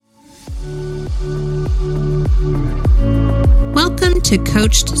Welcome to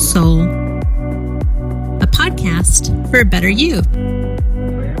Coached Soul, a podcast for a better you.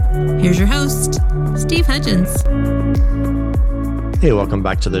 Here's your host, Steve Hudgens. Hey, welcome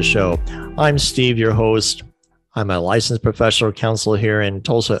back to the show. I'm Steve, your host. I'm a licensed professional counselor here in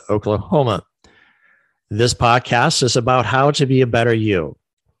Tulsa, Oklahoma. This podcast is about how to be a better you.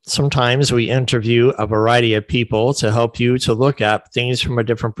 Sometimes we interview a variety of people to help you to look at things from a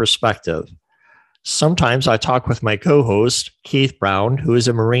different perspective. Sometimes I talk with my co-host, Keith Brown, who is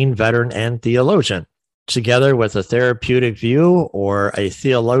a Marine veteran and theologian. Together with a therapeutic view or a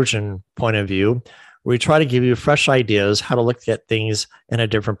theologian point of view, we try to give you fresh ideas how to look at things in a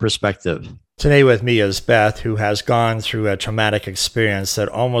different perspective. Today with me is Beth, who has gone through a traumatic experience that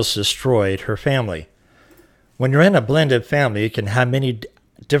almost destroyed her family. When you're in a blended family, you can have many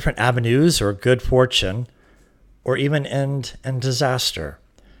different avenues or good fortune, or even end in disaster.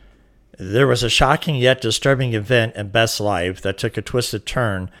 There was a shocking yet disturbing event in Beth's life that took a twisted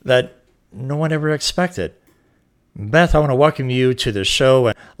turn that no one ever expected. Beth, I want to welcome you to the show.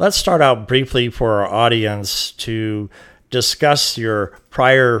 And let's start out briefly for our audience to discuss your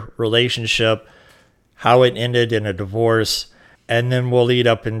prior relationship, how it ended in a divorce, and then we'll lead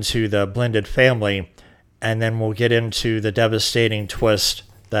up into the blended family, and then we'll get into the devastating twist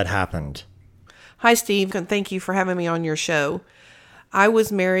that happened. Hi, Steve, and thank you for having me on your show. I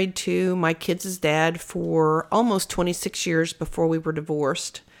was married to my kids' dad for almost 26 years before we were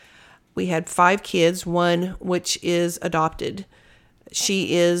divorced. We had 5 kids, one which is adopted.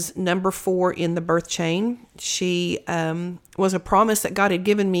 She is number 4 in the birth chain. She was a promise that God had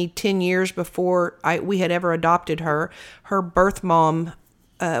given me 10 years before we had ever adopted her. Her birth mom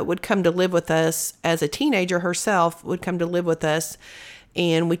would come to live with us as a teenager herself, would come to live with us.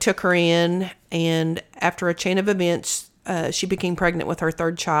 And we took her in, and after a chain of events, she became pregnant with her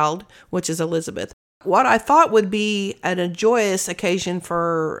 3rd child, which is Elizabeth. What I thought would be a joyous occasion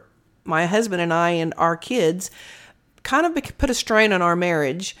for my husband and I and our kids kind of put a strain on our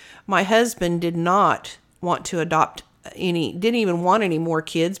marriage. My husband did not want to adopt didn't even want any more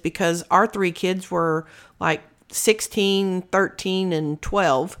kids because our 3 kids were like 16, 13, and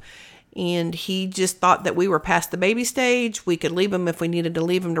 12. And he just thought that we were past the baby stage. We could leave them if we needed to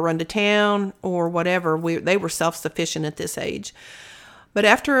leave them to run to town or whatever. They were self-sufficient at this age. But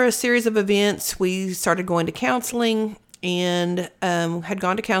after a series of events, we started going to counseling and had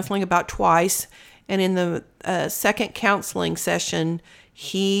gone to counseling about twice. And in the second counseling session,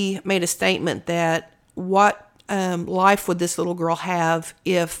 he made a statement that what life would this little girl have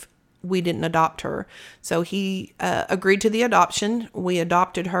if we didn't adopt her. So he agreed to the adoption. We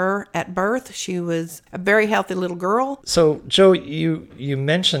adopted her at birth. She was a very healthy little girl. So, Joe, you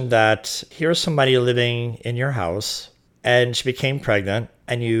mentioned that here's somebody living in your house, and she became pregnant,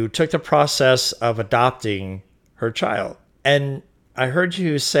 and you took the process of adopting her child. And I heard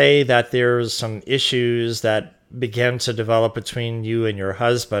you say that there's some issues that began to develop between you and your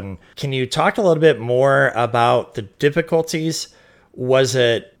husband. Can you talk a little bit more about the difficulties? Was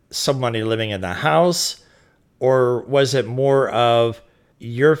it somebody living in the house, or was it more of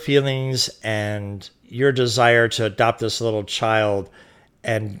your feelings and your desire to adopt this little child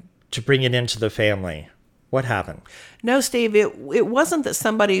and to bring it into the family? What happened? No, Steve, it wasn't that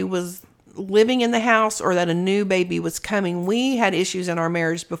somebody was living in the house or that a new baby was coming. We had issues in our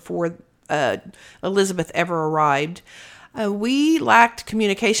marriage before Elizabeth ever arrived. We lacked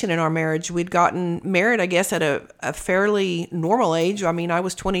communication in our marriage. We'd gotten married, I guess, at a fairly normal age. I mean, I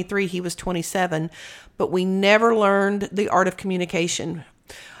was 23, he was 27, but we never learned the art of communication.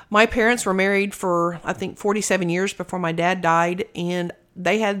 My parents were married for, I think, 47 years before my dad died, and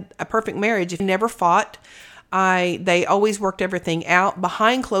they had a perfect marriage. They never fought. They always worked everything out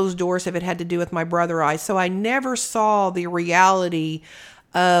behind closed doors if it had to do with my brother or I. So I never saw the reality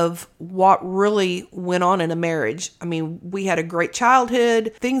of what really went on in a marriage. I mean, we had a great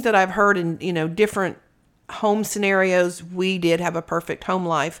childhood. Things that I've heard in, different home scenarios, we did have a perfect home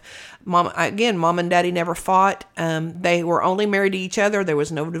life. Mom and Daddy never fought. They were only married to each other. There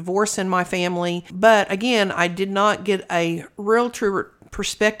was no divorce in my family. But again, I did not get a real true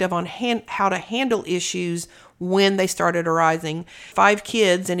perspective on how to handle issues when they started arising. 5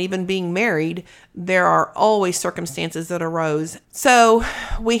 kids and even being married, there are always circumstances that arose. So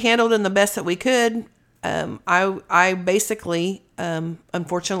we handled them the best that we could. I basically,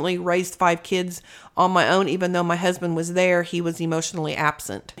 unfortunately, raised 5 kids on my own. Even though my husband was there, he was emotionally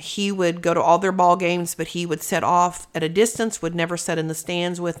absent. He would go to all their ball games, but he would sit off at a distance, would never sit in the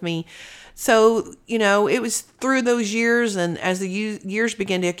stands with me. So, it was through those years, and as the years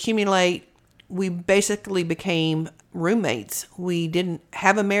began to accumulate, we basically became roommates. We didn't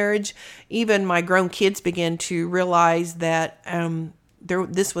have a marriage. Even my grown kids began to realize that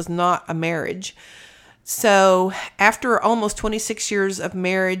this was not a marriage. So after almost 26 years of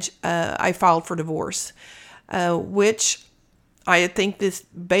marriage, I filed for divorce, which I think this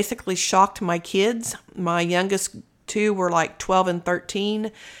basically shocked my kids. My youngest two were like 12 and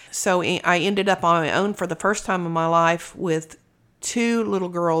 13. So I ended up on my own for the first time in my life with two little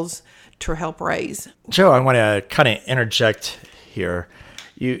girls to help raise. Joe, I want to kind of interject here.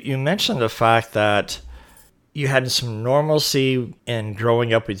 You mentioned the fact that you had some normalcy in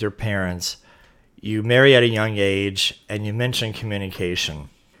growing up with your parents. You marry at a young age, and you mentioned communication.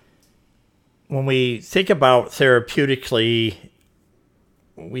 When we think about therapeutically,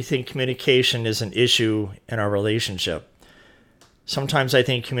 we think communication is an issue in our relationship. Sometimes I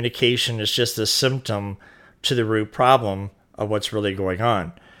think communication is just a symptom to the root problem of what's really going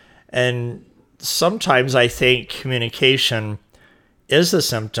on. And sometimes I think communication is the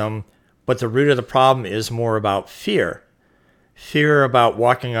symptom, but the root of the problem is more about fear. Fear about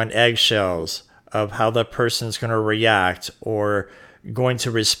walking on eggshells, of how the person's going to react or going to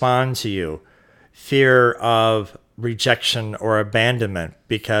respond to you. Fear of rejection or abandonment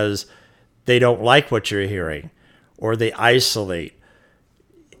because they don't like what you're hearing or they isolate.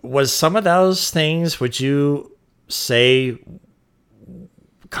 Was some of those things, would you say,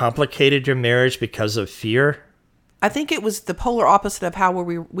 complicated your marriage because of fear? I think it was the polar opposite of how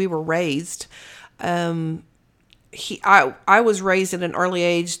we were raised. I was raised at an early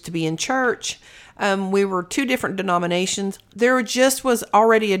age to be in church. We were two different denominations. There just was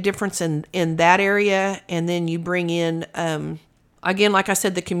already a difference in that area. And then you bring in, again, like I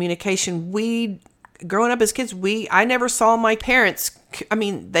said, the communication. Growing up as kids, I never saw my parents. I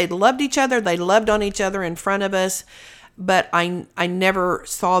mean, they loved each other. They loved on each other in front of us. But I never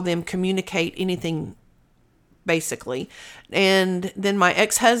saw them communicate anything, basically. And then my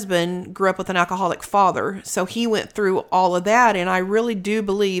ex-husband grew up with an alcoholic father, so he went through all of that. And I really do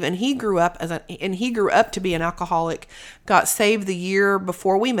believe, and he grew up to be an alcoholic, got saved the year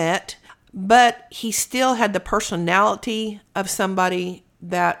before we met, but he still had the personality of somebody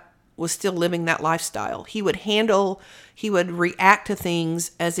that was still living that lifestyle. He would react to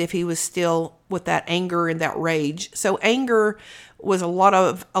things as if he was still with that anger and that rage. So anger was a lot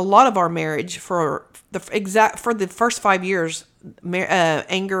of our marriage for the first 5 years.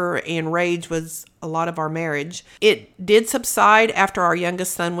 Anger and rage was a lot of our marriage. It did subside after our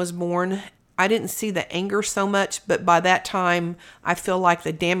youngest son was born. I didn't see the anger so much, but by that time, I feel like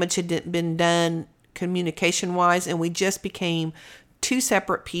the damage had been done communication-wise, and we just became two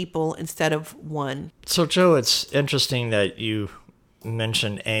separate people instead of one. So, Joe, it's interesting that you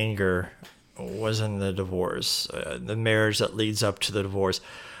mentioned anger was in the divorce, the marriage that leads up to the divorce.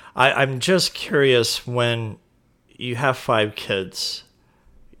 I'm just curious, when you have 5 kids,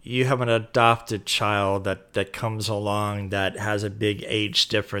 you have an adopted child that comes along that has a big age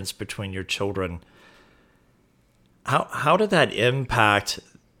difference between your children. How did that impact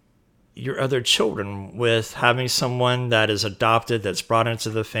your other children with having someone that is adopted, that's brought into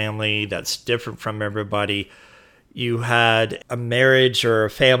the family, that's different from everybody? You had a marriage or a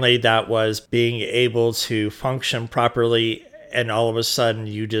family that was being able to function properly, and all of a sudden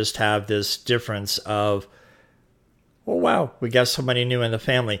you just have this difference of, oh, wow, we got somebody new in the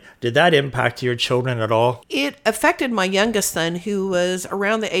family. Did that impact your children at all? It affected my youngest son, who was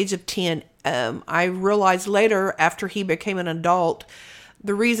around the age of 10. I realized later, after he became an adult,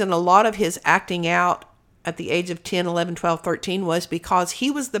 the reason a lot of his acting out at the age of 10, 11, 12, 13 was because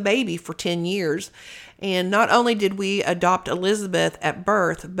he was the baby for 10 years. And not only did we adopt Elizabeth at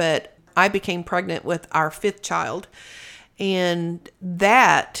birth, but I became pregnant with our 5th child. And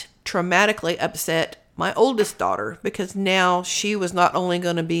that traumatically upset my oldest daughter, because now she was not only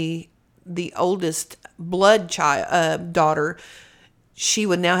going to be the oldest blood daughter, she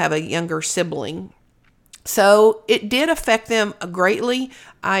would now have a younger sibling. So it did affect them greatly.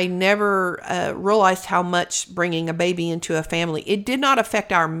 I never realized how much bringing a baby into a family. It did not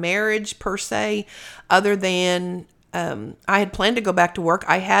affect our marriage per se, other than I had planned to go back to work.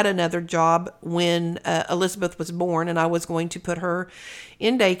 I had another job when Elizabeth was born, and I was going to put her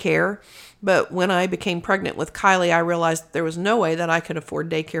in daycare. But when I became pregnant with Kylie, I realized there was no way that I could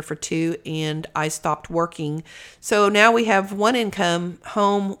afford daycare for 2, and I stopped working. So now we have one income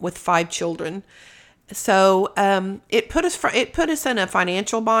home with 5 children. So it put us in a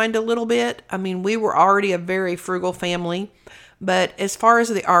financial bind a little bit. I mean, we were already a very frugal family, but as far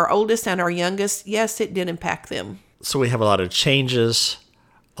as our oldest and our youngest, yes, it did impact them. So we have a lot of changes,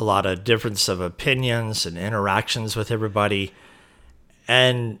 a lot of difference of opinions and interactions with everybody.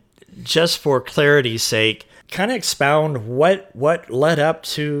 And just for clarity's sake, kind of expound what led up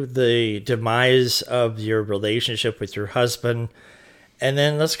to the demise of your relationship with your husband, and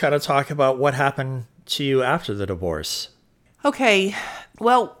then let's kind of talk about what happened to you after the divorce. Okay,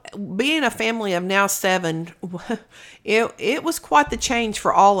 well, being a family of now 7, it was quite the change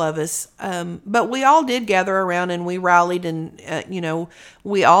for all of us. But we all did gather around and we rallied, and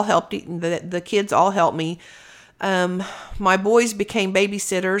we all helped. The kids all helped me. My boys became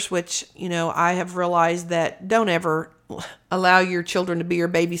babysitters, which I have realized that don't ever allow your children to be your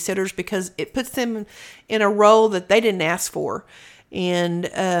babysitters, because it puts them in a role that they didn't ask for. And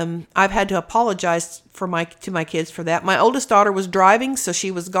I've had to apologize to my kids for that. My oldest daughter was driving, so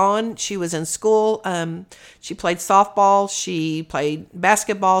she was gone. She was in school. She played softball. She played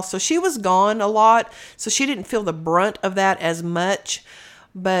basketball. So she was gone a lot. So she didn't feel the brunt of that as much.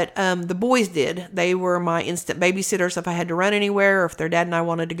 But the boys did. They were my instant babysitters if I had to run anywhere, or if their dad and I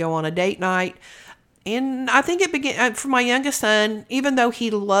wanted to go on a date night. And I think it began for my youngest son. Even though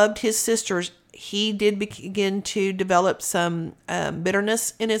he loved his sisters, he did begin to develop some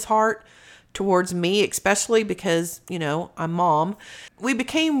bitterness in his heart towards me, especially because, I'm mom. We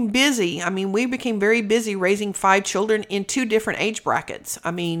became busy. We became very busy raising 5 children in 2 different age brackets.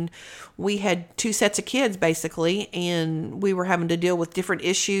 We had 2 sets of kids basically, and we were having to deal with different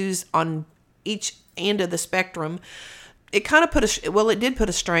issues on each end of the spectrum. It kind of it did put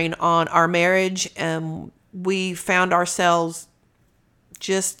a strain on our marriage. We found ourselves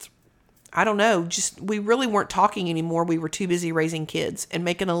we really weren't talking anymore. We were too busy raising kids and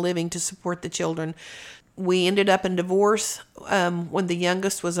making a living to support the children. We ended up in divorce when the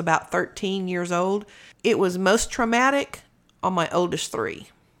youngest was about 13 years old. It was most traumatic on my oldest 3.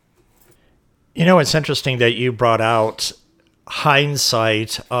 It's interesting that you brought out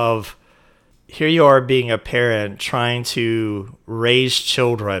hindsight of here you are being a parent trying to raise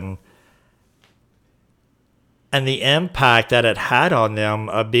children, and the impact that it had on them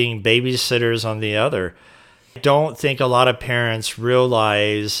of being babysitters on the other. I don't think a lot of parents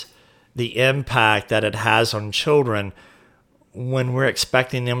realize the impact that it has on children when we're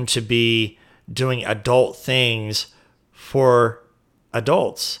expecting them to be doing adult things for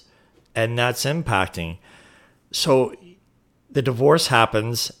adults, and that's impacting. So the divorce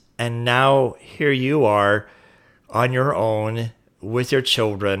happens, and now here you are on your own with your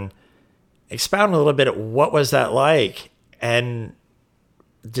children. Expound a little bit. What was that like? And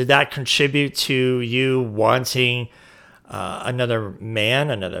did that contribute to you wanting another man,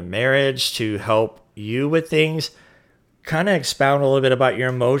 another marriage to help you with things? Kind of expound a little bit about your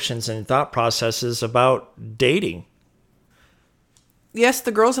emotions and thought processes about dating. Yes,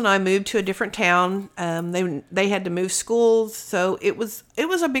 the girls and I moved to a different town. They had to move schools, so it was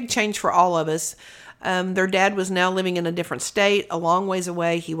a big change for all of us. Their dad was now living in a different state, a long ways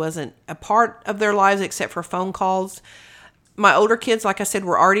away. He wasn't a part of their lives except for phone calls. My older kids, like I said,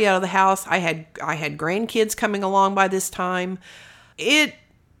 were already out of the house. I had grandkids coming along by this time. It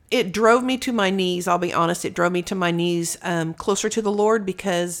drove me to my knees. I'll be honest. It drove me to my knees, closer to the Lord,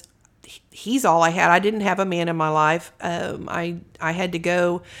 because He's all I had. I didn't have a man in my life. I had to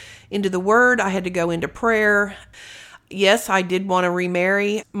go into the Word. I had to go into prayer. Yes, I did want to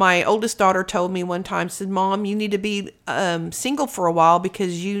remarry. My oldest daughter told me one time, said, "Mom, you need to be single for a while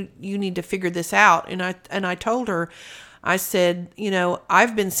because you need to figure this out." And I told her, I said,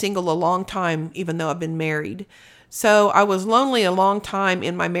 I've been single a long time, even though I've been married. So I was lonely a long time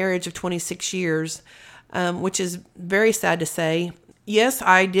in my marriage of 26 years, which is very sad to say. Yes,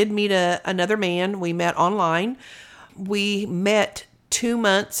 I did meet another man. We met online. We met 2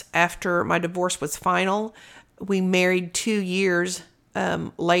 months after my divorce was final. We married 2 years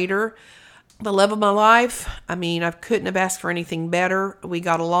later. The love of my life, I couldn't have asked for anything better. We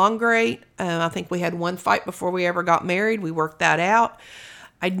got along great. I think we had one fight before we ever got married. We worked that out.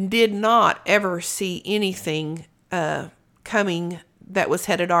 I did not ever see anything coming that was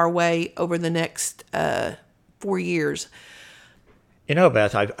headed our way over the next 4 years.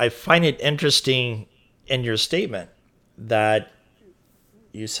 Beth, I find it interesting in your statement that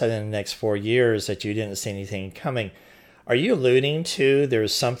you said in the next 4 years that you didn't see anything coming. Are you alluding to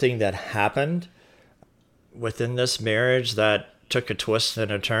there's something that happened within this marriage that took a twist and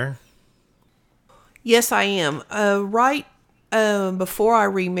a turn? Yes, I am. Right before I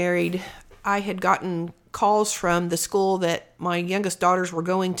remarried, I had gotten calls from the school that my youngest daughters were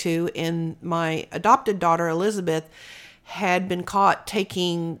going to, and my adopted daughter, Elizabeth, had been caught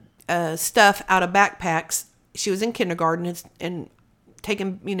taking stuff out of backpacks. She was in kindergarten and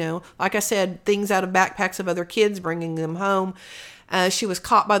taking, like I said, things out of backpacks of other kids, bringing them home. She was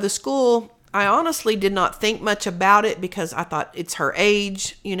caught by the school. I honestly did not think much about it because I thought it's her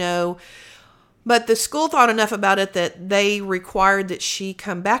age, But the school thought enough about it that they required that she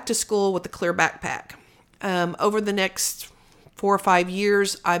come back to school with a clear backpack. Over the next 4 or 5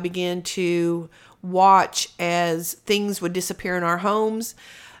 years, I began to watch as things would disappear in our homes,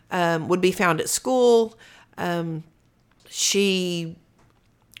 would be found at school. She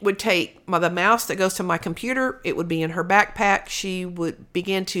would take the mouse that goes to my computer. It would be in her backpack. She would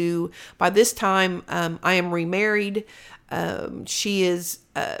begin to, by this time, I am remarried. She is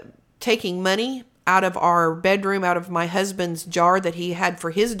taking money out of our bedroom, out of my husband's jar that he had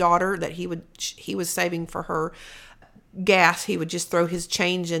for his daughter that he was saving for her gas. He would just throw his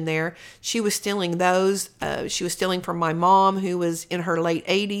change in there. She was stealing those. She was stealing from my mom, who was in her late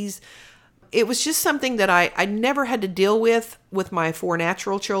 80s. It was just something that I never had to deal with my 4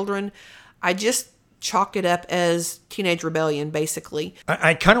 natural children. I just chalked it up as teenage rebellion, basically.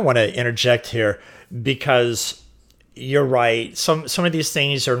 I kind of want to interject here because you're right. Some of these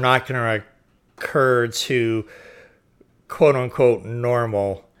things are not going to occur to quote unquote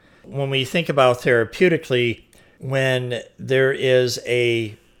normal. When we think about therapeutically, when there is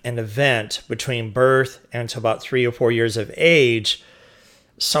an event between birth and to about 3 or 4 years of age,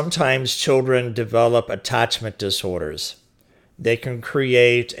 sometimes children develop attachment disorders. They can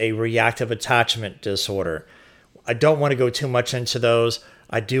create a reactive attachment disorder. I don't want to go too much into those.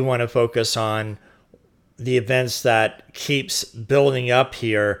 I do want to focus on the events that keeps building up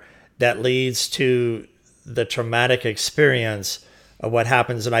here that leads to the traumatic experience of what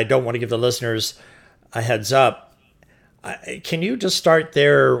happens. And I don't want to give the listeners a heads up. Can you just start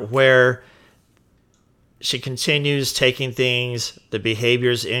there where she continues taking things, the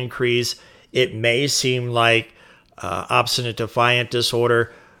behaviors increase? It may seem like obstinate defiant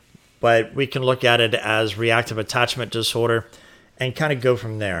disorder, but we can look at it as reactive attachment disorder and kind of go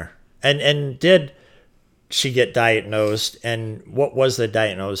from there. And did she get diagnosed, and what was the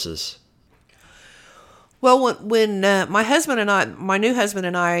diagnosis? Well, when my husband and I, my new husband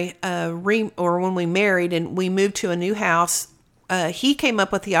and I, when we married and we moved to a new house, he came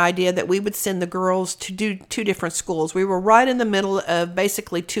up with the idea that we would send the girls to do 2 different schools. We were right in the middle of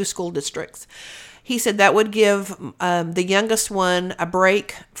basically 2 school districts. He said that would give the youngest one a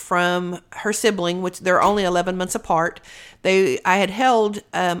break from her sibling, which they're only 11 months apart. I had held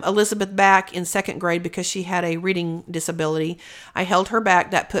Elizabeth back in 2nd grade because she had a reading disability. I held her back.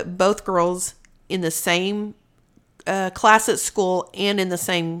 That put both girls in the same class at school and in the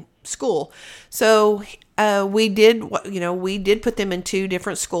same school. So we did put them in 2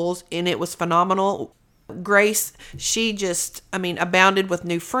 different schools, and it was phenomenal. Grace, she just, abounded with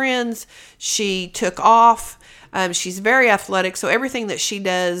new friends. She took off. She's very athletic, so everything that she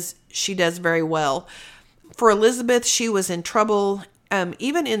does very well. For Elizabeth, she was in trouble.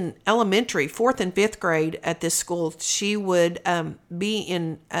 Even in elementary, 4th and 5th grade at this school, she would be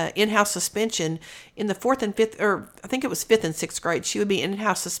in in-house suspension. In the 4th and 5th, or I think it was 5th and 6th grade, she would be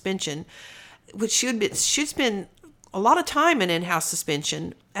in-house suspension, which she'd spend a lot of time in in-house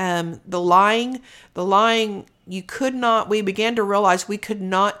suspension. The lying, we began to realize we could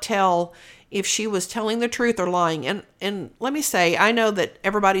not tell if she was telling the truth or lying. And let me say, I know that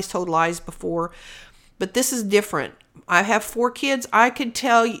everybody's told lies before, but this is different. I have 4 kids. I could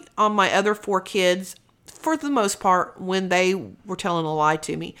tell on my other 4 kids, for the most part, when they were telling a lie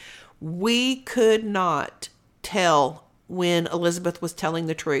to me. We could not tell when Elizabeth was telling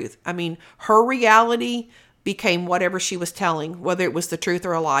the truth. Her reality became whatever she was telling, whether it was the truth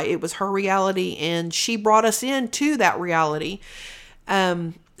or a lie. It was her reality, and she brought us into that reality.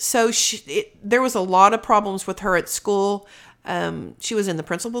 So there was a lot of problems with her at school. She was in the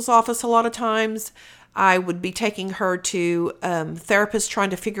principal's office a lot of times. I would be taking her to therapists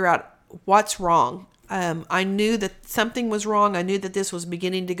trying to figure out what's wrong. I knew that something was wrong. I knew that this was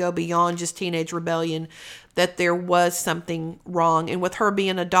beginning to go beyond just teenage rebellion, that there was something wrong. And with her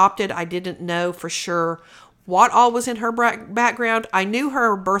being adopted, I didn't know for sure what all was in her background. I knew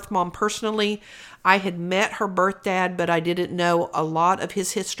her birth mom personally. I had met her birth dad, but I didn't know a lot of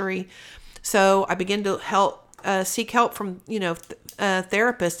his history. So I began to seek help from,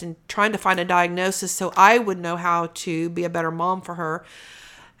 therapists and trying to find a diagnosis so I would know how to be a better mom for her.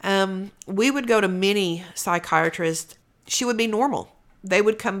 We would go to many psychiatrists. She would be normal. They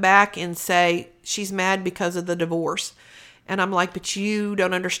would come back and say, she's mad because of the divorce. And I'm like, but you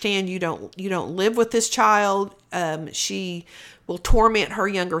don't understand. You don't live with this child. She will torment her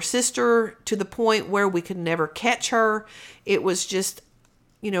younger sister to the point where we could never catch her. It was just,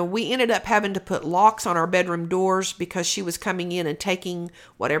 we ended up having to put locks on our bedroom doors because she was coming in and taking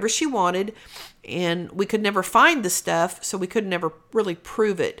whatever she wanted, and we could never find the stuff, so we could never really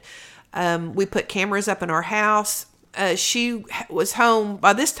prove it. We put cameras up in our house. she was home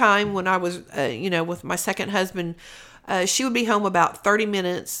by this time when I was, with my second husband. She would be home about 30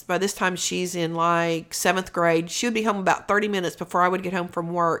 minutes. By this time, she's in like 7th grade. She would be home about 30 minutes before I would get home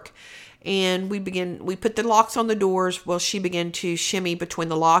from work. And we put the locks on the doors. Well, she began to shimmy between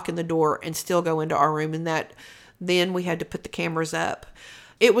the lock and the door and still go into our room. And then we had to put the cameras up.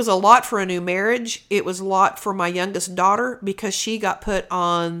 It was a lot for a new marriage. It was a lot for my youngest daughter because she got put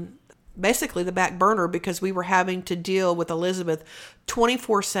on basically the back burner because we were having to deal with Elizabeth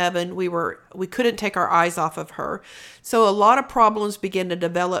 24/7. We couldn't take our eyes off of her. So a lot of problems began to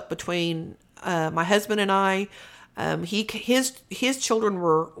develop between my husband and I. His children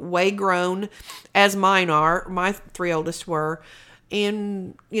were way grown, as mine are. My 3 oldest were.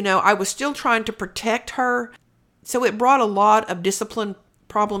 And, I was still trying to protect her. So it brought a lot of discipline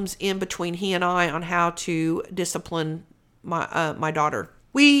problems in between he and I on how to discipline my daughter.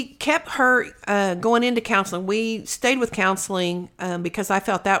 We kept her going into counseling. We stayed with counseling because I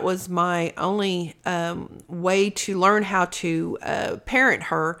felt that was my only way to learn how to parent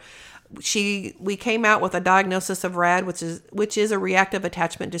her. We came out with a diagnosis of RAD, which is a reactive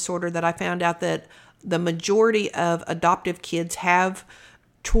attachment disorder that I found out that the majority of adoptive kids have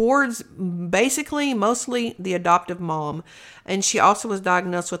towards basically mostly the adoptive mom. And she also was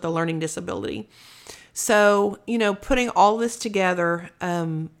diagnosed with a learning disability. So, putting all this together,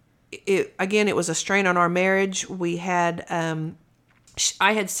 it was a strain on our marriage. We had,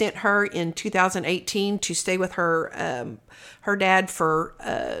 I had sent her in 2018 to stay with her dad for,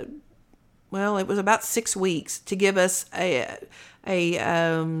 it was about 6 weeks to give us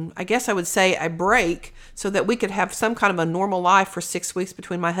I guess I would say a break so that we could have some kind of a normal life for 6 weeks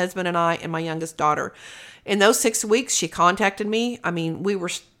between my husband and I and my youngest daughter. In those 6 weeks, she contacted me. I mean, we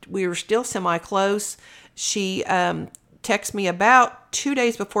were still semi-close. She texted me about 2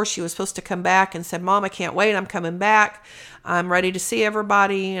 days before she was supposed to come back and said, "Mom, I can't wait. I'm coming back. I'm ready to see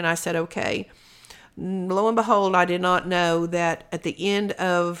everybody." And I said, "Okay." Lo and behold, I did not know that at the end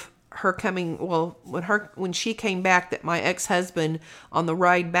of her coming, when she came back, that my ex-husband on the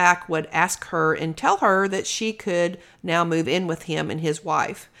ride back would ask her and tell her that she could now move in with him and his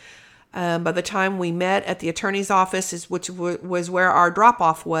wife. By the time we met at the attorney's office, which was where our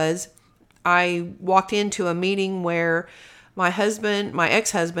drop-off was, I walked into a meeting where my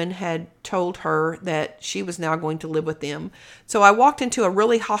ex-husband had told her that she was now going to live with them. So I walked into a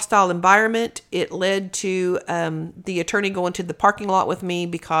really hostile environment. It led to the attorney going to the parking lot with me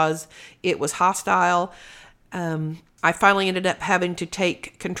because it was hostile. I finally ended up having to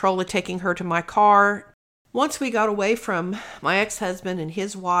take control of taking her to my car. Once we got away from my ex-husband and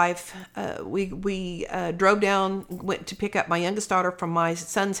his wife, we drove down, went to pick up my youngest daughter from my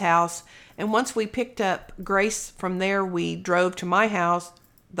son's house. And once we picked up Grace from there, we drove to my house.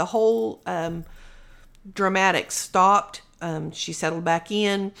 The whole dramatics stopped. She settled back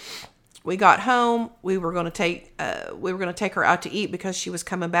in. We got home. We were going to take her out to eat because she was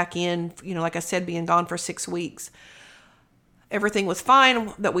coming back in. Like I said, being gone for 6 weeks. Everything was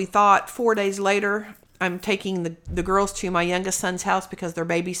fine that we thought. 4 days later, I'm taking the girls to my youngest son's house because they're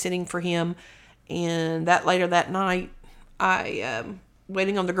babysitting for him. And later that night, I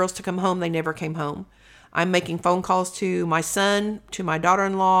waiting on the girls to come home. They never came home. I'm making phone calls to my son, to my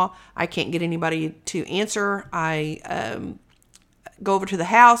daughter-in-law. I can't get anybody to answer. I go over to the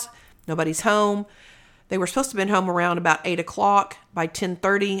house. Nobody's home. They were supposed to have been home around about 8 o'clock. By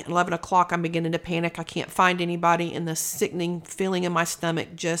 10:30, 11 o'clock, I'm beginning to panic. I can't find anybody, and the sickening feeling in my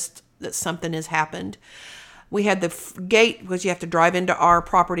stomach just that something has happened. We had the gate, because you have to drive into our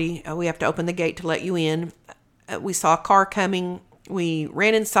property. We have to open the gate to let you in. We saw a car coming. We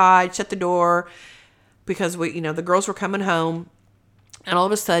ran inside, shut the door, because the girls were coming home. And all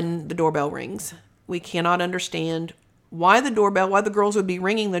of a sudden, the doorbell rings. We cannot understand why the girls would be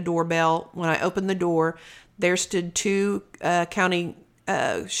ringing the doorbell. When I opened the door, there stood 2 county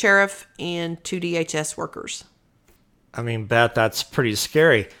sheriff and 2 DHS workers. I mean, Beth, that's pretty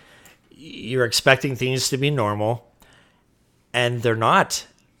scary. You're expecting things to be normal, and they're not.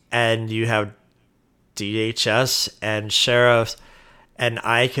 And you have DHS and sheriffs, and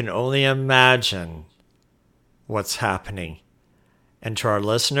I can only imagine what's happening. And to our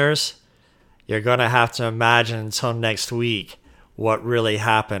listeners, you're going to have to imagine until next week what really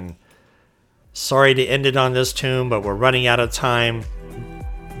happened. Sorry to end it on this tune, but we're running out of time.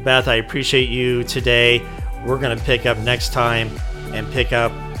 Beth, I appreciate you today. We're going to pick up next time and pick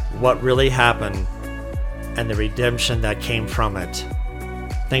up what really happened and the redemption that came from it.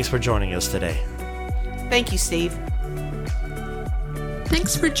 Thanks for joining us today. Thank you, Steve.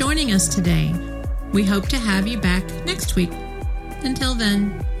 Thanks for joining us today. We hope to have you back next week. Until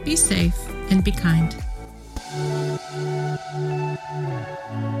then, be safe and be kind.